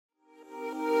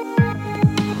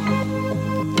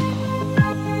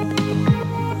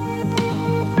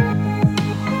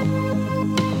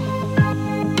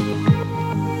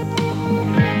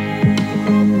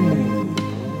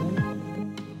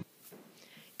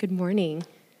Good morning.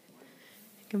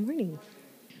 Good morning.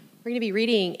 We're going to be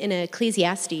reading in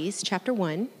Ecclesiastes chapter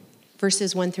 1,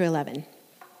 verses 1 through 11.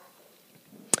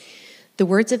 The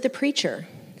words of the preacher,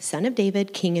 son of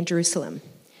David, king in Jerusalem.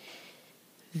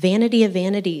 Vanity of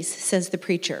vanities, says the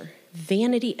preacher.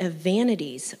 Vanity of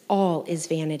vanities, all is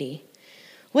vanity.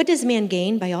 What does man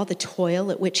gain by all the toil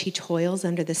at which he toils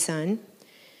under the sun?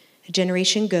 A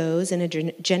generation goes and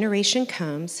a generation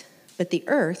comes, but the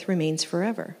earth remains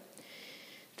forever.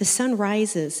 The sun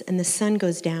rises and the sun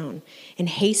goes down and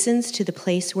hastens to the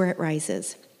place where it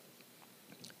rises.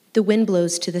 The wind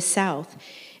blows to the south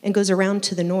and goes around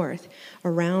to the north.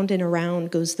 Around and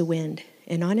around goes the wind,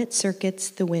 and on its circuits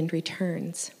the wind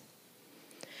returns.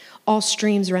 All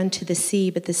streams run to the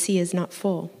sea, but the sea is not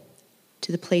full.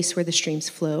 To the place where the streams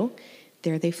flow,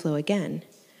 there they flow again.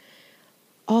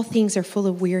 All things are full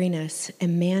of weariness,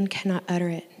 and man cannot utter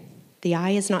it. The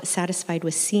eye is not satisfied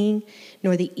with seeing,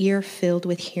 nor the ear filled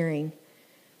with hearing.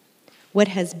 What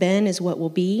has been is what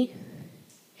will be,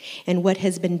 and what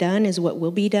has been done is what will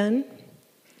be done,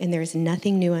 and there is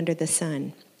nothing new under the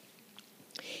sun.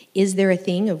 Is there a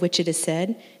thing of which it is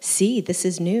said, "See, this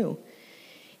is new"?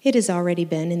 It has already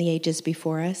been in the ages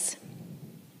before us.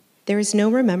 There is no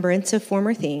remembrance of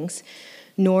former things,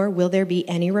 nor will there be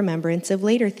any remembrance of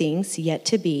later things yet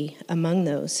to be among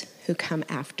those who come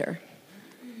after.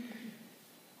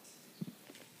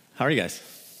 How are you guys?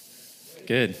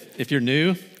 Good. If you're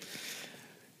new,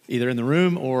 either in the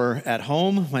room or at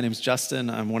home, my name is Justin.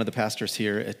 I'm one of the pastors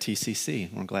here at TCC.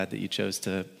 We're glad that you chose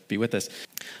to be with us.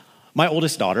 My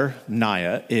oldest daughter,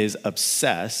 Naya, is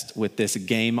obsessed with this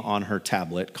game on her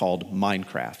tablet called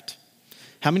Minecraft.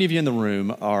 How many of you in the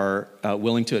room are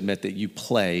willing to admit that you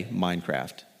play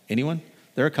Minecraft? Anyone?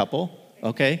 There are a couple,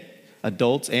 okay?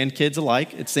 Adults and kids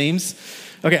alike, it seems.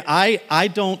 Okay, I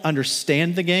don't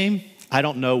understand the game. I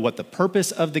don't know what the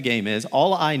purpose of the game is.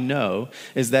 All I know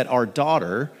is that our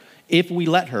daughter, if we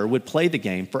let her, would play the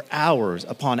game for hours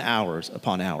upon hours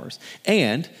upon hours.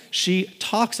 And she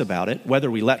talks about it,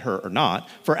 whether we let her or not,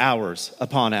 for hours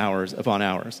upon hours upon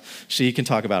hours. She can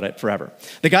talk about it forever.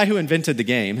 The guy who invented the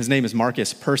game, his name is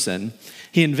Marcus Persson.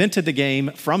 He invented the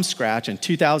game from scratch in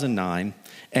 2009.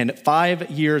 And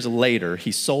 5 years later,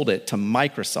 he sold it to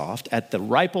Microsoft at the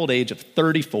ripe old age of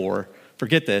 34.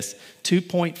 Forget this,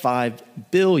 $2.5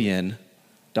 billion.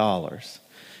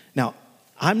 Now,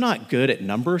 I'm not good at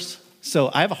numbers,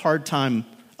 so I have a hard time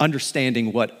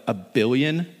understanding what a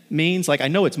billion means. Like, I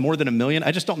know it's more than a million,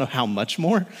 I just don't know how much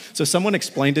more. So someone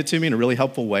explained it to me in a really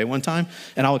helpful way one time,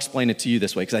 and I'll explain it to you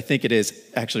this way, because I think it is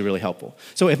actually really helpful.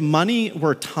 So if money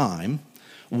were time,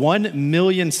 1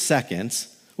 million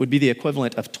seconds would be the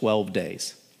equivalent of 12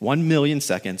 days. 1 million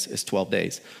seconds is 12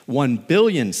 days. 1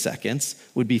 billion seconds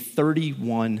would be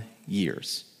 31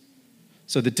 years.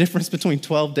 So the difference between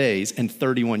 12 days and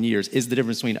 31 years is the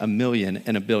difference between a million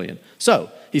and a billion. So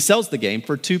he sells the game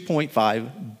for $2.5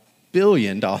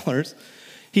 billion.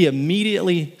 He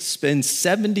immediately spends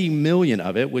 70 million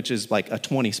of it, which is like a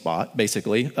 20 spot,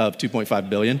 basically, of 2.5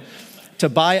 billion, to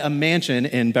buy a mansion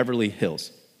in Beverly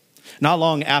Hills. Not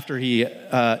long after he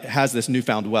has this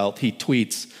newfound wealth, he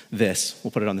tweets this.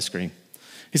 We'll put it on the screen.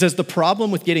 He says, "The problem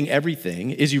with getting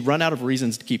everything is you run out of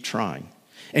reasons to keep trying,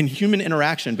 and human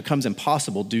interaction becomes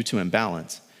impossible due to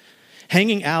imbalance.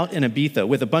 Hanging out in Ibiza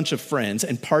with a bunch of friends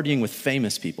and partying with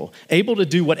famous people, able to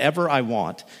do whatever I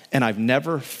want, and I've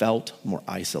never felt more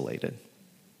isolated."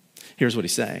 Here's what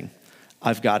he's saying.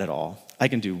 I've got it all. I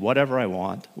can do whatever I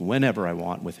want, whenever I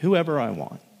want, with whoever I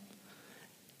want,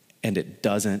 and it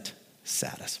doesn't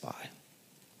satisfy.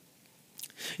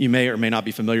 You may or may not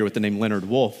be familiar with the name Leonard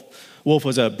Woolf. Woolf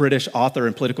was a British author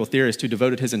and political theorist who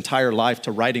devoted his entire life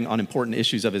to writing on important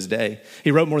issues of his day.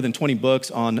 He wrote more than 20 books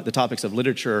on the topics of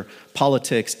literature,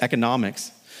 politics,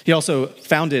 economics. He also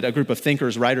founded a group of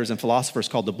thinkers, writers, and philosophers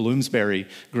called the Bloomsbury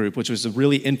Group, which was a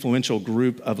really influential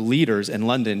group of leaders in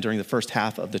London during the first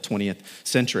half of the 20th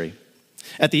century.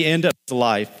 At the end of his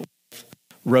life, Woolf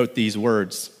wrote these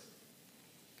words.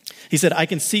 He said, "I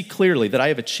can see clearly that I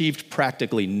have achieved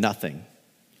practically nothing.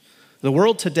 The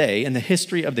world today and the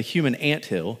history of the human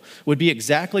anthill would be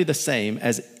exactly the same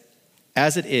as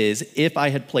it is if I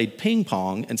had played ping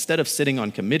pong instead of sitting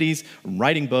on committees,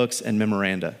 writing books, and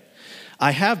memoranda.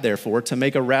 I have, therefore, to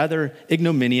make a rather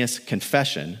ignominious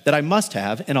confession that I must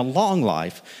have, in a long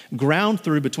life, ground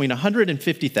through between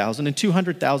 150,000 and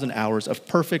 200,000 hours of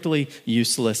perfectly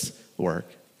useless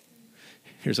work."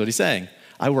 Here's what he's saying.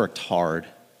 I worked hard,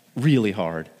 really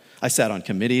hard. I sat on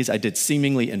committees. I did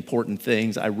seemingly important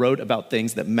things. I wrote about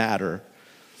things that matter.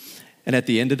 And at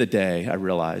the end of the day, I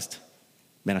realized,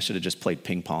 man, I should have just played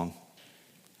ping pong.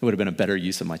 It would have been a better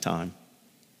use of my time.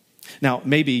 Now,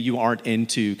 maybe you aren't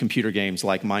into computer games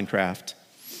like Minecraft,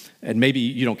 and maybe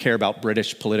you don't care about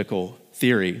British political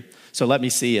theory. So let me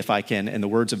see if I can, in the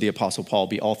words of the Apostle Paul,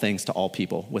 be all things to all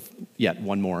people with yet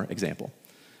one more example.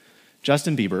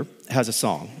 Justin Bieber has a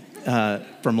song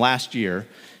from last year,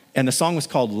 and the song was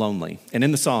called Lonely. And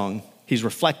in the song, he's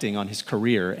reflecting on his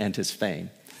career and his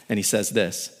fame. And he says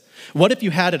this: "What if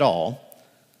you had it all,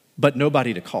 but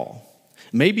nobody to call?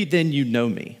 Maybe then you know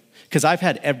me, because I've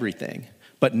had everything,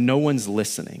 but no one's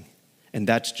listening, and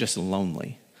that's just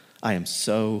lonely. I am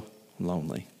so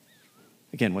lonely."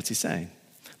 Again, what's he saying?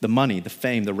 The money, the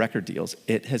fame, the record deals,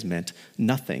 it has meant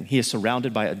nothing. He is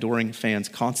surrounded by adoring fans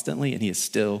constantly, and he is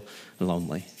still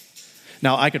lonely.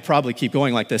 Now, I could probably keep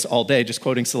going like this all day, just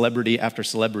quoting celebrity after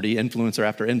celebrity, influencer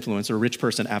after influencer, rich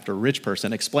person after rich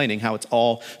person, explaining how it's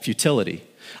all futility.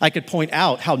 I could point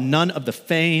out how none of the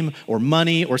fame or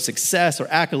money or success or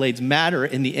accolades matter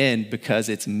in the end because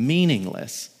it's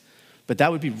meaningless. But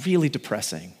that would be really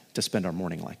depressing to spend our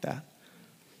morning like that.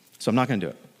 So I'm not going to do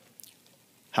it.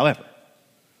 However,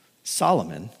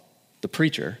 Solomon, the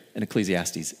preacher in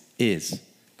Ecclesiastes, is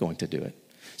going to do it.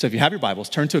 So if you have your Bibles,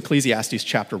 turn to Ecclesiastes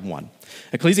chapter 1.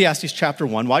 Ecclesiastes chapter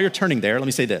 1, while you're turning there, let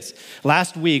me say this.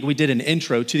 Last week, we did an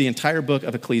intro to the entire book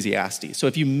of Ecclesiastes. So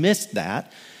if you missed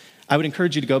that, I would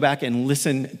encourage you to go back and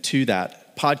listen to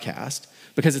that podcast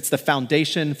because it's the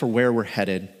foundation for where we're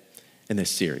headed in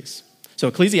this series. So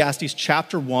Ecclesiastes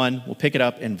chapter 1, we'll pick it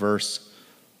up in verse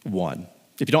 1.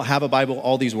 If you don't have a Bible,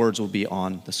 all these words will be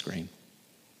on the screen.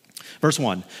 Verse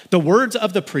 1, the words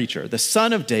of the preacher, the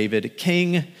son of David,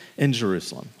 king in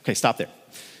Jerusalem. Okay, stop there.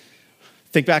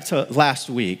 Think back to last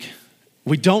week.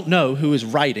 We don't know who is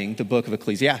writing the book of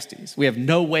Ecclesiastes. We have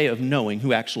no way of knowing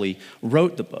who actually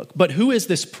wrote the book. But who is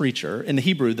this preacher? In the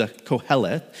Hebrew, the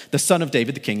Koheleth, the son of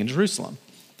David, the king in Jerusalem.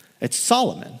 It's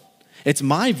Solomon. It's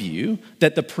my view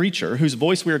that the preacher, whose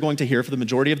voice we are going to hear for the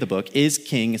majority of the book, is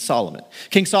King Solomon.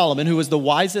 King Solomon, who was the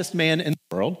wisest man in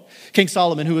the world. King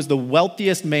Solomon, who was the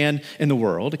wealthiest man in the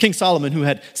world. King Solomon, who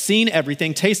had seen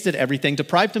everything, tasted everything,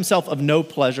 deprived himself of no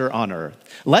pleasure on earth.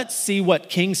 Let's see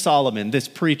what King Solomon, this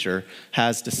preacher,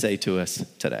 has to say to us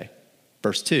today.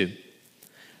 Verse 2,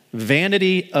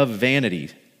 vanity of vanity,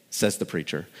 says the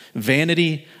preacher.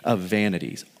 Vanity of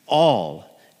vanities.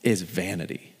 All is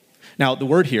vanity. Now, the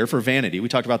word here for vanity, we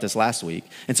talked about this last week.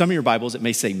 In some of your Bibles, it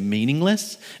may say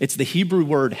meaningless. It's the Hebrew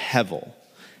word hevel.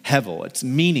 Hevel, it's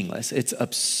meaningless. It's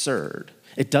absurd.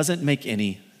 It doesn't make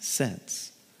any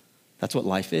sense. That's what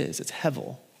life is. It's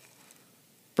hevel.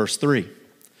 Verse 3,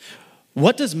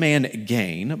 what does man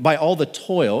gain by all the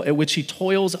toil at which he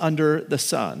toils under the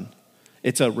sun?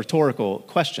 It's a rhetorical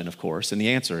question, of course, and the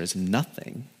answer is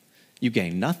nothing. You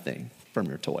gain nothing from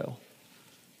your toil.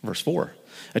 Verse 4,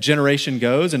 a generation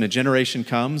goes and a generation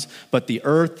comes, but the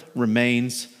earth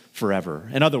remains forever.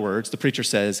 In other words, the preacher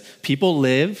says, people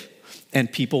live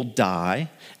and people die,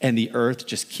 and the earth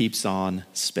just keeps on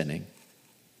spinning.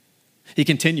 He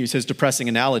continues his depressing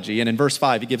analogy, and in verse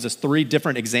 5, he gives us 3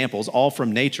 different examples, all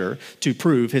from nature, to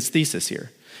prove his thesis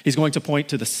here. He's going to point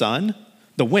to the sun,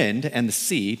 the wind, and the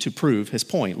sea to prove his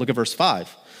point. Look at verse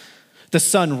 5. The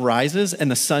sun rises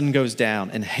and the sun goes down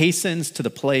and hastens to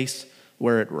the place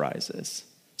where it rises.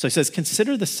 So he says,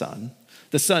 consider the sun.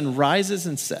 The sun rises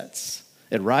and sets.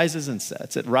 It rises and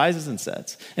sets. It rises and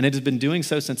sets. And it has been doing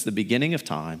so since the beginning of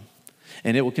time.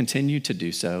 And it will continue to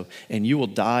do so. And you will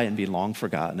die and be long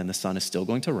forgotten. And the sun is still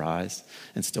going to rise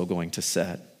and still going to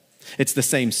set. It's the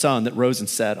same sun that rose and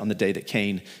set on the day that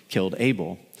Cain killed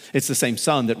Abel. It's the same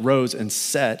sun that rose and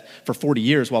set for 40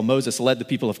 years while Moses led the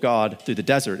people of God through the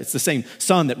desert. It's the same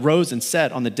sun that rose and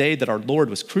set on the day that our Lord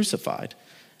was crucified.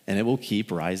 And it will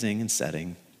keep rising and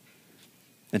setting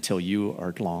until you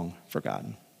are long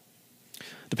forgotten.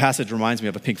 The passage reminds me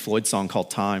of a Pink Floyd song called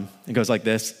Time. It goes like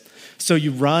this. So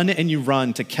you run and you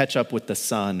run to catch up with the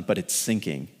sun, but it's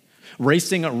sinking,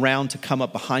 racing around to come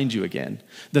up behind you again.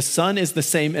 The sun is the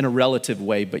same in a relative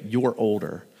way, but you're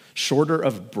older, shorter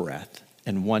of breath,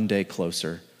 and one day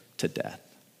closer to death.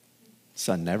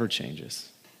 Sun never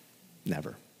changes,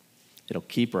 never. It'll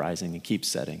keep rising and keep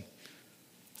setting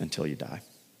until you die.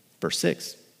 Verse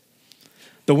 6,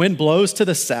 the wind blows to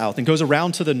the south and goes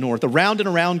around to the north. Around and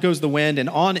around goes the wind, and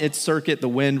on its circuit the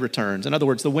wind returns. In other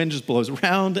words, the wind just blows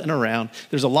around and around.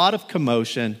 There's a lot of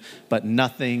commotion, but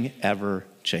nothing ever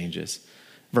changes.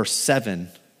 Verse 7,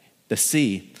 the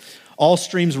sea. All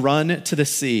streams run to the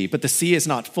sea, but the sea is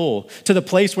not full. To the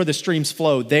place where the streams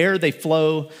flow, there they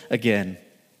flow again.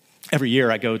 Every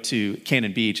year I go to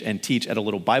Cannon Beach and teach at a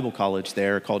little Bible college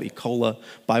there called Ecola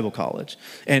Bible College.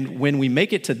 And when we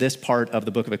make it to this part of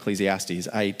the book of Ecclesiastes,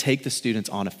 I take the students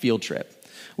on a field trip.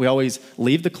 we always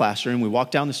leave the classroom, we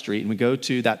walk down the street, and we go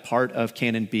to that part of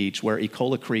Cannon Beach where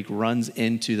Ecola Creek runs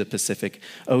into the Pacific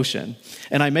Ocean.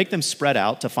 And I make them spread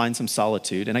out to find some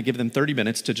solitude, and I give them 30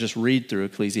 minutes to just read through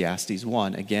Ecclesiastes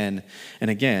 1 again and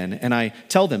again. And I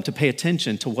tell them to pay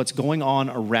attention to what's going on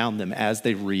around them as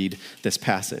they read this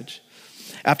passage.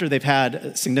 After they've had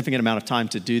a significant amount of time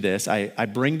to do this, I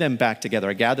bring them back together.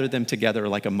 I gather them together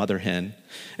like a mother hen.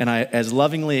 And as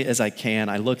lovingly as I can,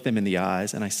 I look them in the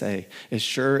eyes and I say, as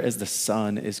sure as the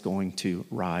sun is going to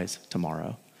rise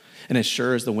tomorrow, and as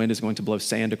sure as the wind is going to blow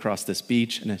sand across this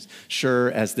beach, and as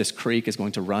sure as this creek is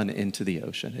going to run into the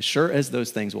ocean, as sure as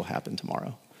those things will happen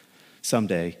tomorrow,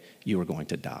 someday you are going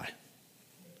to die.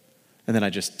 And then I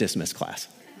just dismiss class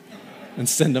and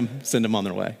send them on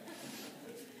their way.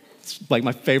 It's like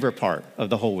my favorite part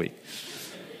of the whole week.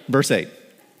 Verse 8,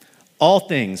 all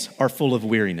things are full of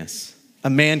weariness. A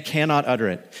man cannot utter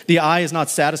it. The eye is not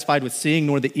satisfied with seeing,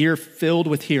 nor the ear filled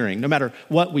with hearing. No matter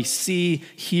what we see,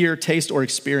 hear, taste, or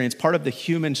experience, part of the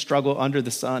human struggle under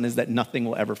the sun is that nothing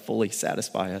will ever fully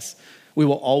satisfy us. We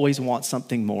will always want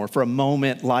something more. For a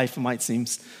moment, life might seem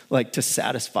like to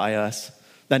satisfy us.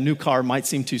 That new car might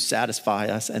seem to satisfy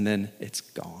us, and then it's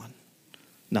gone.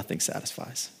 Nothing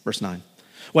satisfies. Verse 9.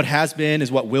 What has been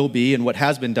is what will be, and what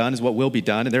has been done is what will be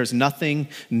done, and there is nothing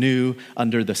new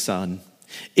under the sun.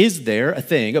 Is there a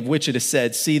thing of which it is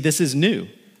said, see, this is new?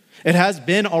 It has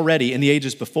been already in the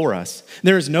ages before us.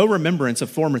 There is no remembrance of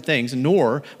former things,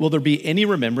 nor will there be any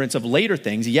remembrance of later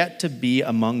things yet to be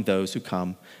among those who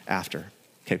come after.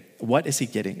 Okay, what is he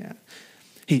getting at?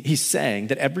 He's saying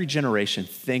that every generation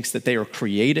thinks that they are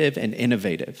creative and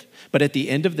innovative, but at the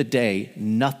end of the day,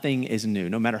 nothing is new.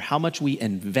 No matter how much we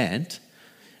invent,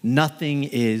 nothing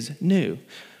is new.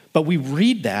 But we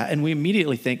read that and we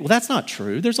immediately think, well, that's not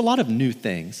true. There's a lot of new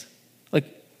things. Like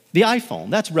the iPhone,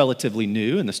 that's relatively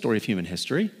new in the story of human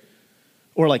history.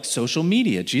 Or like social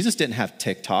media. Jesus didn't have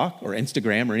TikTok or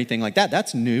Instagram or anything like that.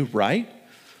 That's new, right?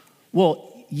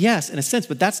 Well, yes, in a sense,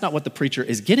 but that's not what the preacher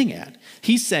is getting at.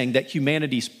 He's saying that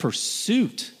humanity's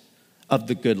pursuit of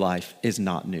the good life is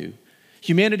not new.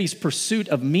 Humanity's pursuit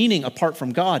of meaning apart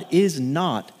from God is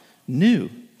not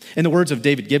new. In the words of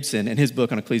David Gibson in his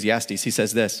book on Ecclesiastes, he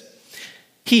says this: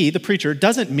 he, the preacher,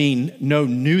 doesn't mean no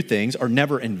new things are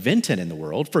never invented in the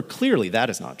world, for clearly that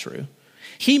is not true.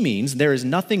 He means there is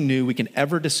nothing new we can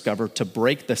ever discover to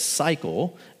break the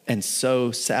cycle and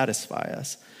so satisfy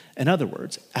us. In other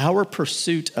words, our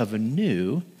pursuit of a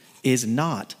new is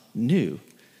not new.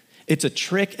 It's a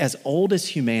trick as old as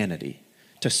humanity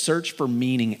to search for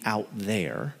meaning out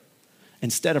there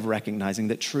instead of recognizing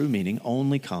that true meaning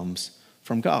only comes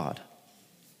from God.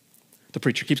 The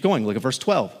preacher keeps going. Look at verse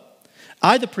 12.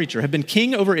 I, the preacher, have been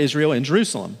king over Israel and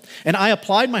Jerusalem, and I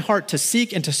applied my heart to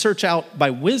seek and to search out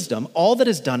by wisdom all that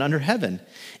is done under heaven.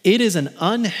 It is an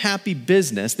unhappy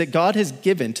business that God has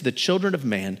given to the children of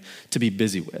man to be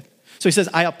busy with. So he says,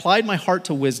 I applied my heart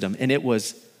to wisdom, and it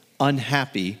was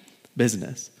unhappy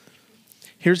business.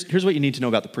 Here's what you need to know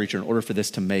about the preacher in order for this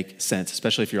to make sense,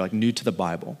 especially if you're like new to the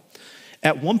Bible.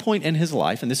 At one point in his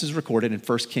life, and this is recorded in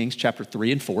 1 Kings chapter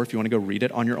 3 and 4, if you want to go read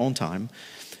it on your own time,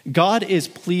 God is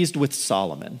pleased with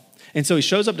Solomon. And so he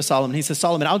shows up to Solomon. He says,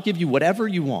 Solomon, I'll give you whatever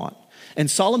you want. And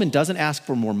Solomon doesn't ask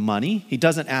for more money. He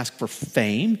doesn't ask for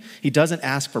fame. He doesn't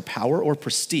ask for power or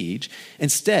prestige.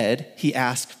 Instead, he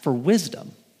asks for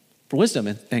wisdom. For wisdom.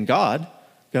 And God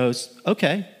goes,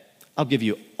 okay, I'll give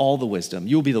you all the wisdom.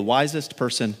 You will be the wisest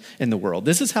person in the world.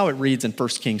 This is how it reads in 1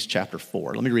 Kings chapter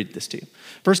 4. Let me read this to you.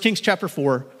 1 Kings chapter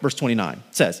 4, verse 29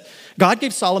 says, God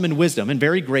gave Solomon wisdom and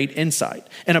very great insight,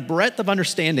 and a breadth of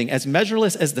understanding as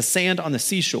measureless as the sand on the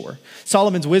seashore.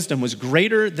 Solomon's wisdom was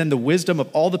greater than the wisdom of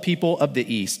all the people of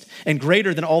the East, and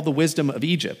greater than all the wisdom of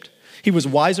Egypt. He was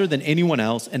wiser than anyone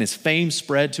else, and his fame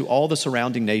spread to all the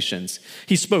surrounding nations.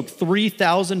 He spoke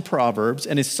 3,000 proverbs,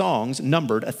 and his songs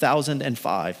numbered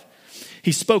 1,005.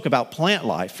 He spoke about plant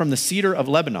life, from the cedar of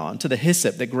Lebanon to the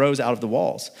hyssop that grows out of the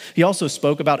walls. He also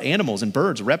spoke about animals and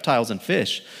birds, reptiles and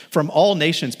fish. From all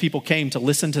nations, people came to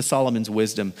listen to Solomon's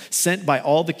wisdom, sent by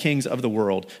all the kings of the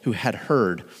world who had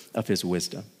heard of his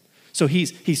wisdom. So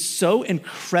he's so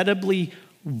incredibly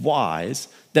wise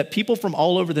that people from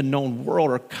all over the known world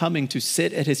are coming to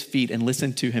sit at his feet and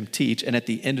listen to him teach. And at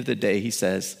the end of the day, he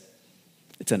says,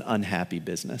 it's an unhappy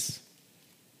business.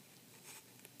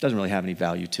 Doesn't really have any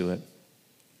value to it.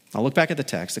 I'll look back at the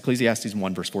text, Ecclesiastes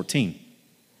 1, verse 14.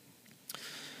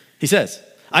 He says,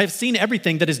 I have seen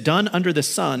everything that is done under the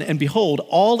sun, and behold,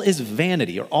 all is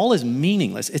vanity, or all is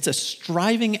meaningless. It's a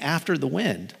striving after the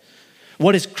wind.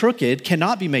 What is crooked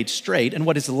cannot be made straight, and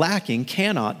what is lacking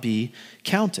cannot be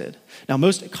counted. Now,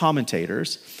 most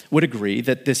commentators would agree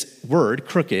that this word,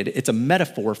 crooked, it's a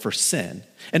metaphor for sin.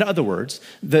 In other words,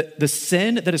 the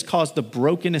sin that has caused the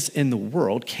brokenness in the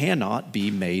world cannot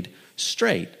be made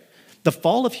straight. The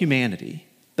fall of humanity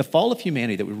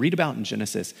that we read about in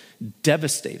Genesis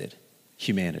devastated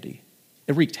humanity.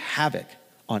 It wreaked havoc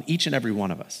on each and every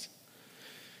one of us.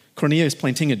 Cornelius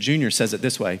Plantinga Jr. says it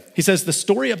this way. He says, the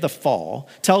story of the fall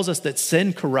tells us that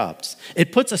sin corrupts.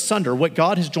 It puts asunder what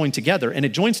God has joined together, and it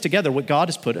joins together what God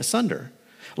has put asunder.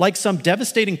 Like some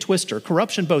devastating twister,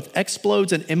 corruption both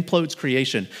explodes and implodes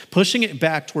creation, pushing it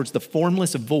back towards the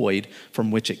formless void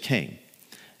from which it came.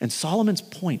 And Solomon's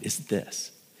point is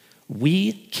this: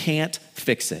 we can't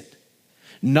fix it.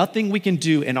 Nothing we can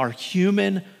do in our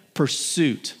human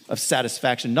pursuit of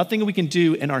satisfaction, nothing we can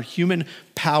do in our human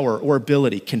power or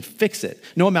ability can fix it.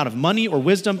 No amount of money or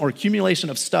wisdom or accumulation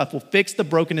of stuff will fix the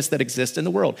brokenness that exists in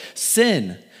the world.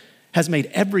 Sin has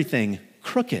made everything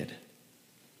crooked.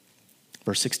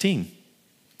 Verse 16,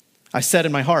 I said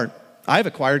in my heart, I have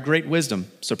acquired great wisdom,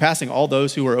 surpassing all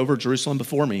those who were over Jerusalem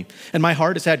before me. And my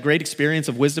heart has had great experience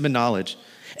of wisdom and knowledge.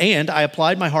 And I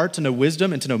applied my heart to know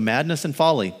wisdom and to know madness and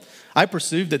folly. I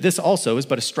perceived that this also is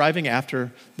but a striving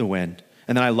after the wind.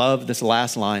 And then I love this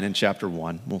last line in chapter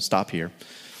 1. We'll stop here.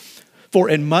 For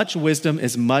in much wisdom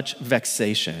is much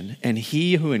vexation, and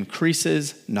he who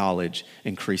increases knowledge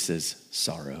increases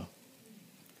sorrow.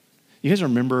 You guys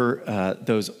remember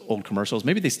those old commercials?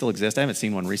 Maybe they still exist. I haven't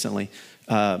seen one recently.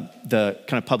 The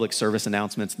kind of public service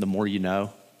announcements, the more you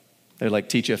know. They like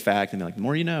teach you a fact, and they're like, the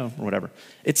more you know, or whatever.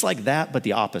 It's like that, but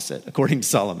the opposite, according to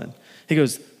Solomon. He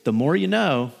goes, the more you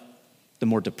know, the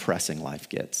more depressing life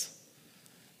gets.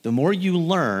 The more you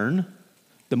learn,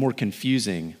 the more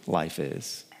confusing life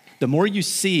is. The more you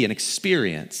see and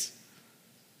experience,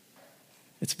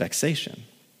 it's vexation.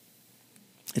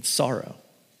 It's sorrow.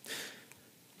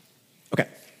 Okay,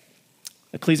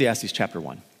 Ecclesiastes chapter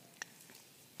 1.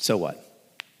 So what?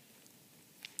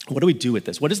 What do we do with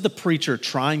this? What is the preacher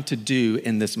trying to do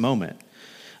in this moment?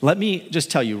 Let me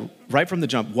just tell you right from the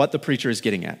jump what the preacher is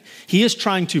getting at. He is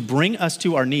trying to bring us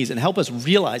to our knees and help us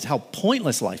realize how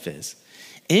pointless life is.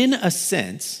 In a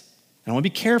sense, and I want to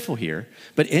be careful here,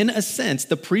 but in a sense,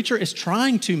 the preacher is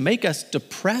trying to make us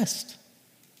depressed.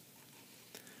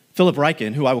 Philip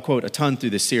Ryken, who I will quote a ton through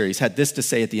this series, had this to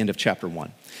say at the end of chapter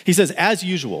 1. He says, as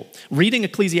usual, reading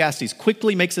Ecclesiastes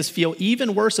quickly makes us feel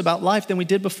even worse about life than we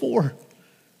did before.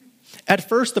 At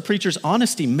first, the preacher's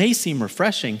honesty may seem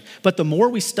refreshing, but the more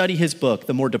we study his book,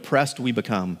 the more depressed we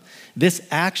become. This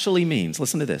actually means,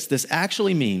 listen to this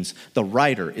actually means the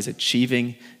writer is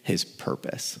achieving his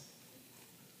purpose.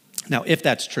 Now, if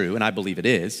that's true, and I believe it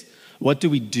is, what do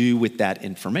we do with that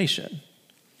information?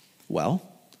 Well,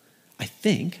 I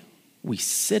think we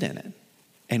sit in it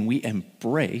and we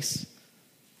embrace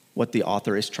what the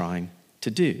author is trying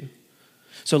to do.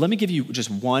 So let me give you just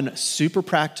one super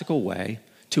practical way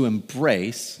to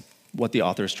embrace what the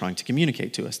author is trying to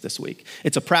communicate to us this week.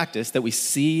 It's a practice that we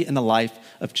see in the life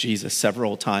of Jesus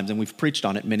several times, and we've preached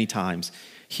on it many times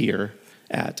here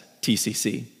at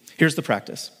TCC. Here's the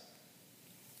practice.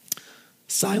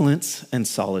 Silence and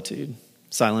solitude.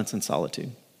 Silence and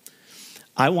solitude.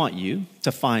 I want you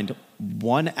to find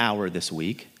 1 hour this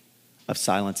week of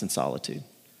silence and solitude.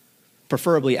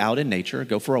 Preferably out in nature.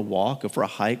 Go for a walk, go for a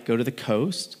hike, go to the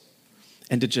coast,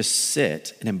 and to just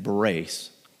sit and embrace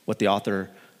what the author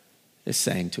is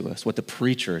saying to us, what the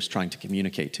preacher is trying to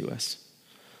communicate to us.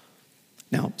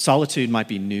 Now, solitude might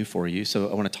be new for you, so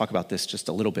I want to talk about this just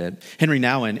a little bit. Henry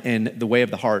Nouwen, in The Way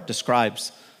of the Heart,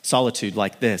 describes solitude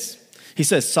like this. He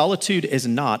says, solitude is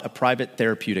not a private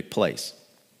therapeutic place.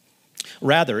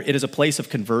 Rather, it is a place of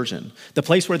conversion, the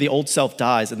place where the old self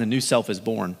dies and the new self is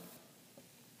born.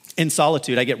 In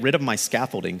solitude, I get rid of my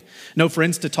scaffolding. No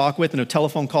friends to talk with, no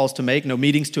telephone calls to make, no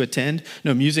meetings to attend,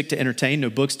 no music to entertain, no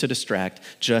books to distract,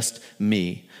 just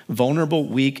me. Vulnerable,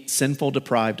 weak, sinful,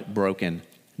 deprived, broken,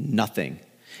 nothing.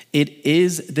 It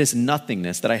is this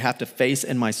nothingness that I have to face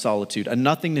in my solitude, a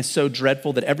nothingness so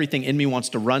dreadful that everything in me wants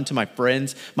to run to my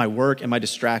friends, my work, and my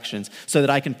distractions so that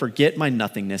I can forget my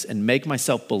nothingness and make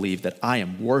myself believe that I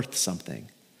am worth something.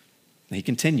 And he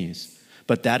continues,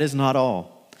 but that is not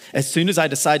all. As soon as I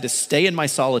decide to stay in my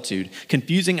solitude,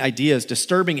 confusing ideas,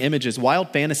 disturbing images,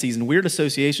 wild fantasies, and weird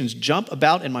associations jump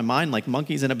about in my mind like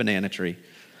monkeys in a banana tree.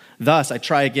 Thus, I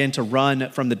try again to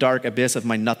run from the dark abyss of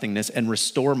my nothingness and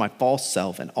restore my false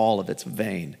self in all of its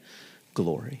vain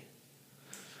glory.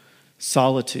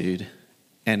 Solitude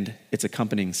and its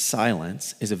accompanying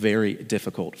silence is very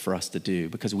difficult for us to do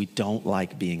because we don't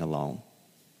like being alone,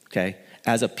 okay?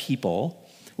 As a people,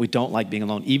 We don't like being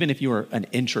alone. Even if you are an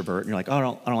introvert and you're like,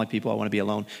 oh, I don't like people, I want to be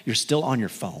alone, you're still on your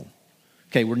phone.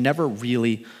 Okay, we're never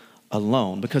really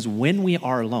alone, because when we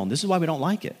are alone, this is why we don't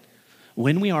like it.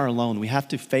 When we are alone, we have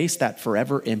to face that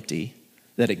forever empty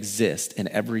that exists in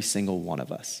every single one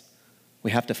of us.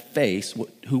 We have to face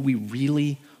who we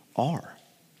really are.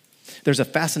 There's a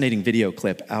fascinating video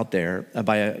clip out there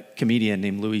by a comedian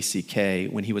named Louis C.K.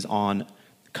 when he was on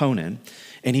Conan,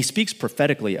 and he speaks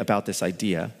prophetically about this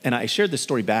idea. And I shared this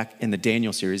story back in the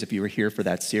Daniel series, if you were here for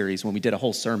that series, when we did a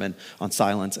whole sermon on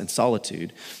silence and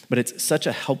solitude. But it's such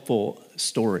a helpful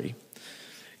story.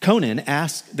 Conan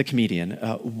asked the comedian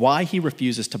why he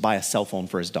refuses to buy a cell phone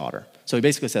for his daughter. So he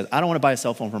basically says, I don't want to buy a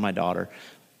cell phone for my daughter.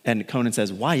 And Conan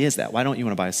says, why is that? Why don't you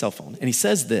want to buy a cell phone? And he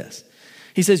says this.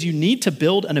 He says, you need to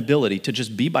build an ability to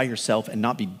just be by yourself and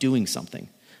not be doing something.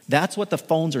 That's what the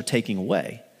phones are taking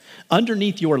away.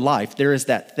 Underneath your life, there is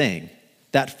that thing,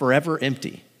 that forever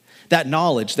empty, that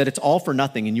knowledge that it's all for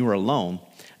nothing and you are alone.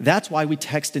 That's why we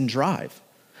text and drive.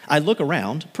 I look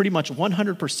around, pretty much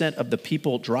 100% of the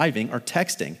people driving are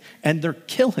texting, and they're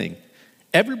killing.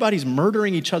 Everybody's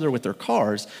murdering each other with their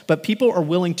cars, but people are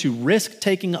willing to risk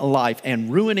taking a life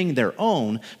and ruining their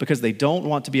own because they don't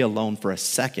want to be alone for a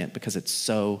second because it's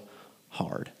so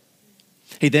hard.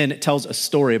 He then tells a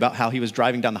story about how he was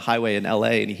driving down the highway in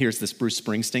LA and he hears this Bruce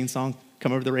Springsteen song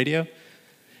come over the radio.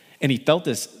 And he felt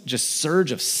this just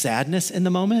surge of sadness in the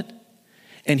moment.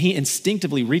 And he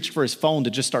instinctively reached for his phone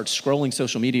to just start scrolling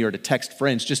social media or to text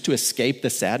friends just to escape the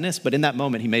sadness. But in that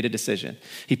moment, he made a decision.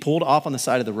 He pulled off on the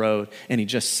side of the road and he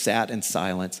just sat in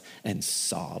silence and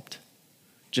sobbed,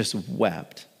 just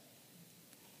wept.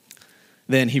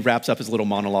 Then he wraps up his little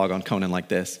monologue on Conan like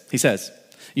this. He says,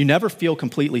 you never feel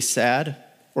completely sad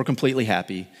or completely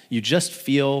happy. You just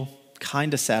feel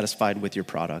kind of satisfied with your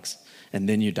products, and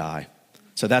then you die.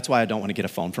 So that's why I don't want to get a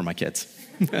phone for my kids.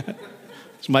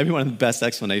 Which might be one of the best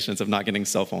explanations of not getting a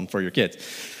cell phone for your kids.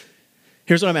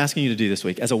 Here's what I'm asking you to do this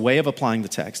week. As a way of applying the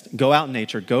text, go out in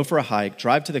nature, go for a hike,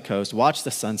 drive to the coast, watch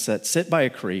the sunset, sit by a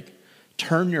creek,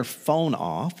 turn your phone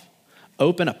off,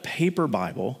 open a paper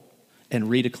Bible, and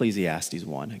read Ecclesiastes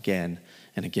 1 again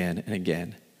and again and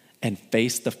again, and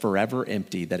face the forever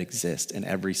empty that exists in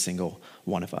every single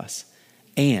one of us.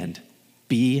 And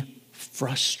be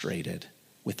frustrated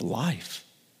with life.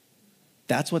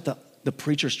 That's what the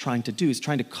preacher's trying to do. He's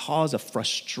trying to cause a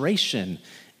frustration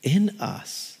in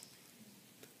us.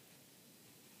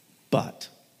 But,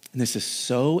 and this is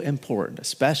so important,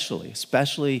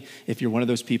 especially if you're one of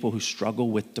those people who struggle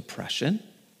with depression,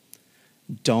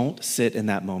 don't sit in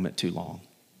that moment too long,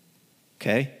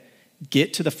 okay?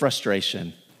 Get to the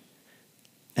frustration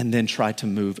and then try to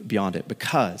move beyond it,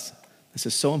 because this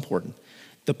is so important.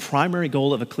 The primary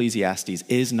goal of Ecclesiastes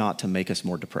is not to make us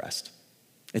more depressed.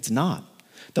 It's not.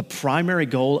 The primary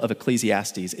goal of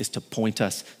Ecclesiastes is to point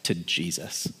us to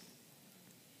Jesus.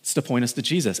 It's to point us to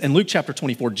Jesus. In Luke chapter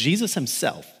 24, Jesus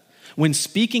himself, when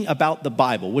speaking about the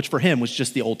Bible, which for him was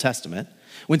just the Old Testament,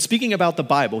 when speaking about the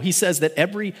Bible, he says that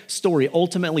every story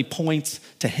ultimately points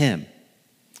to him.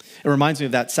 It reminds me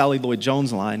of that Sally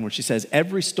Lloyd-Jones line where she says,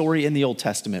 every story in the Old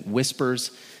Testament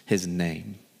whispers his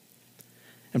name.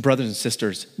 And brothers and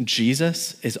sisters,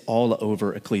 Jesus is all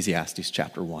over Ecclesiastes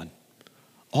chapter 1.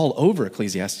 All over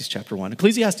Ecclesiastes chapter 1.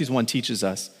 Ecclesiastes 1 teaches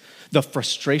us the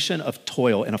frustration of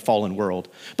toil in a fallen world.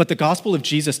 But the gospel of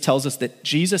Jesus tells us that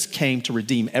Jesus came to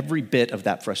redeem every bit of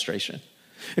that frustration.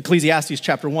 Ecclesiastes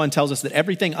chapter 1 tells us that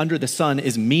everything under the sun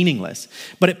is meaningless,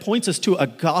 but it points us to a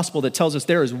gospel that tells us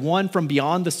there is one from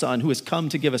beyond the sun who has come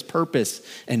to give us purpose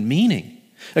and meaning.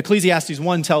 Ecclesiastes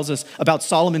 1 tells us about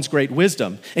Solomon's great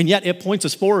wisdom, and yet it points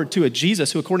us forward to a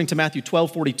Jesus who, according to Matthew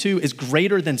 12:42, is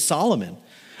greater than Solomon.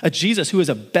 A Jesus who is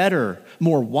a better,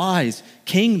 more wise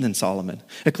king than Solomon.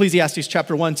 Ecclesiastes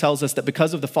chapter 1 tells us that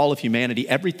because of the fall of humanity,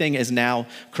 everything is now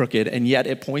crooked, and yet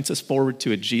it points us forward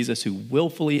to a Jesus who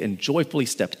willfully and joyfully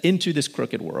stepped into this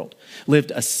crooked world, lived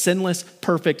a sinless,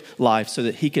 perfect life so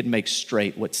that he could make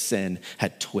straight what sin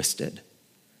had twisted.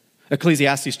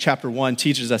 Ecclesiastes chapter 1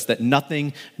 teaches us that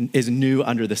nothing is new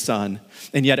under the sun,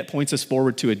 and yet it points us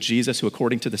forward to a Jesus who,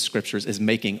 according to the scriptures, is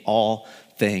making all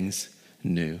things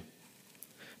new.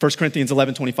 1 Corinthians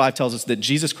 11:25 tells us that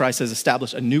Jesus Christ has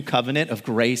established a new covenant of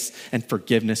grace and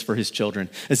forgiveness for his children.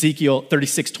 Ezekiel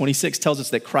 36:26 tells us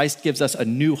that Christ gives us a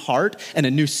new heart and a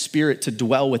new spirit to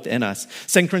dwell within us.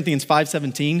 2 Corinthians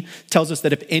 5:17 tells us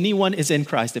that if anyone is in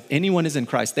Christ,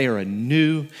 they are a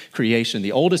new creation.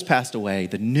 The old has passed away,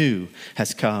 the new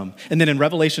has come. And then in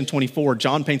Revelation 24,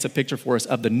 John paints a picture for us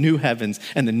of the new heavens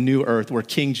and the new earth where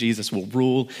King Jesus will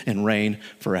rule and reign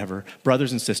forever.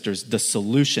 Brothers and sisters, the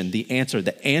solution, the answer,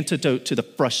 the antidote to the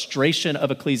frustration of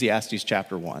Ecclesiastes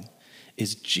chapter 1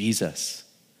 is Jesus.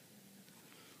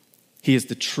 He is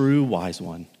the true wise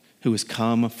one who has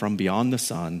come from beyond the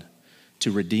sun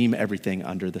to redeem everything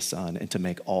under the sun and to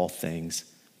make all things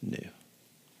new.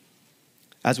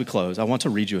 As we close, I want to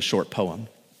read you a short poem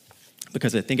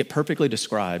because I think it perfectly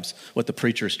describes what the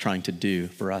preacher is trying to do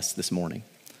for us this morning.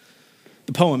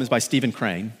 The poem is by Stephen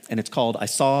Crane, and it's called "I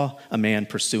Saw a Man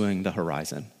Pursuing the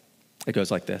Horizon." It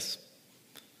goes like this.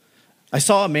 I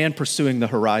saw a man pursuing the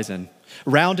horizon.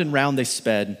 Round and round they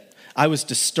sped. I was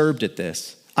disturbed at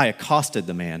this. I accosted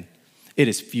the man. It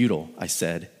is futile, I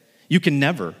said. You can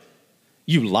never.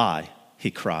 You lie,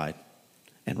 he cried,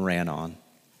 and ran on.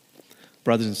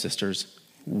 Brothers and sisters,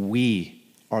 we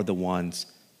are the ones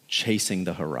chasing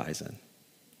the horizon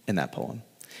in that poem.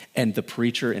 And the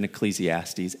preacher in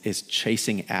Ecclesiastes is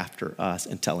chasing after us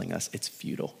and telling us it's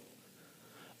futile.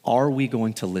 Are we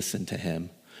going to listen to him,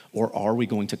 or are we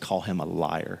going to call him a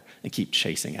liar and keep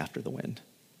chasing after the wind?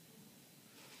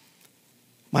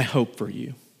 My hope for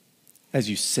you as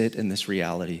you sit in this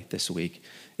reality this week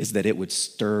is that it would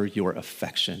stir your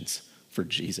affections for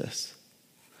Jesus.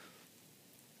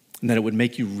 And that it would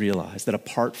make you realize that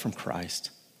apart from Christ,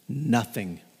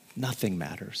 nothing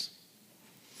matters.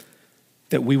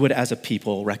 That we would as a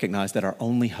people recognize that our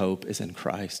only hope is in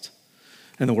Christ.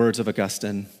 In the words of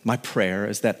Augustine, my prayer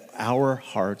is that our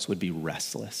hearts would be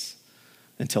restless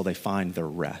until they find their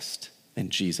rest in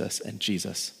Jesus and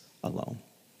Jesus alone.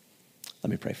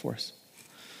 Let me pray for us.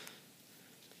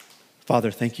 Father,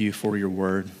 thank you for your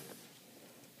word.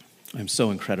 I'm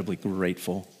so incredibly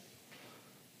grateful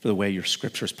for the way your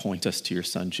scriptures point us to your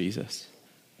son, Jesus.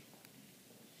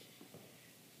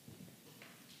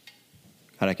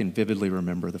 God, I can vividly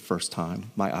remember the first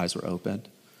time my eyes were opened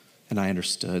and I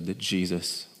understood that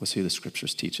Jesus was who the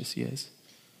scriptures teach us he is.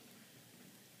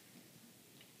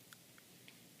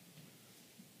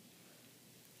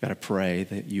 God, I pray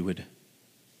that you would,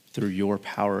 through your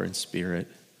power and spirit,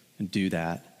 and do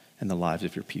that in the lives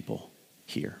of your people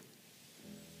here.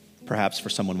 Perhaps for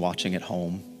someone watching at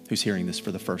home who's hearing this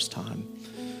for the first time,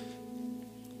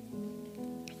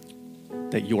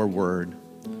 that your word,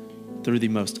 through the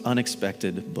most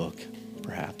unexpected book,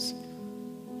 perhaps,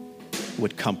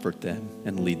 would comfort them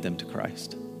and lead them to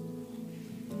Christ.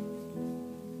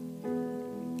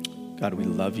 God, we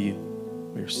love you.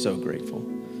 We are so grateful.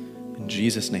 In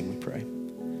Jesus' name we pray.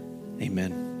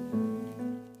 Amen.